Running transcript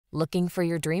Looking for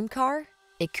your dream car?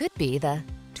 It could be the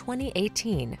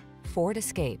 2018 Ford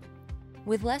Escape.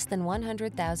 With less than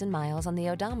 100,000 miles on the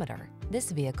odometer,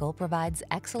 this vehicle provides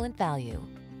excellent value.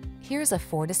 Here's a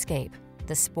Ford Escape,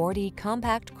 the sporty,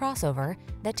 compact crossover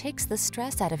that takes the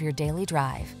stress out of your daily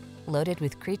drive. Loaded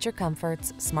with creature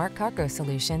comforts, smart cargo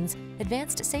solutions,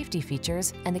 advanced safety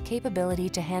features, and the capability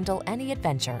to handle any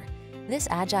adventure, this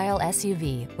agile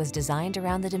SUV was designed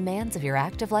around the demands of your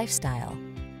active lifestyle.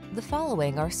 The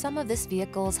following are some of this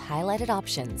vehicle's highlighted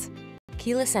options: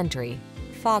 keyless entry,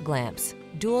 fog lamps,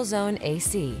 dual zone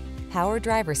AC, power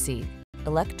driver seat,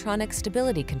 electronic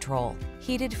stability control,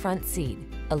 heated front seat,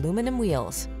 aluminum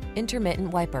wheels,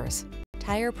 intermittent wipers,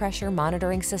 tire pressure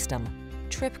monitoring system,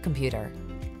 trip computer.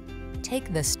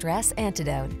 Take the stress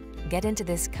antidote. Get into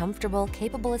this comfortable,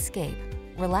 capable Escape.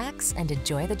 Relax and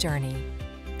enjoy the journey.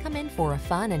 Come in for a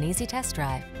fun and easy test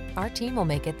drive. Our team will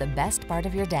make it the best part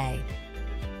of your day.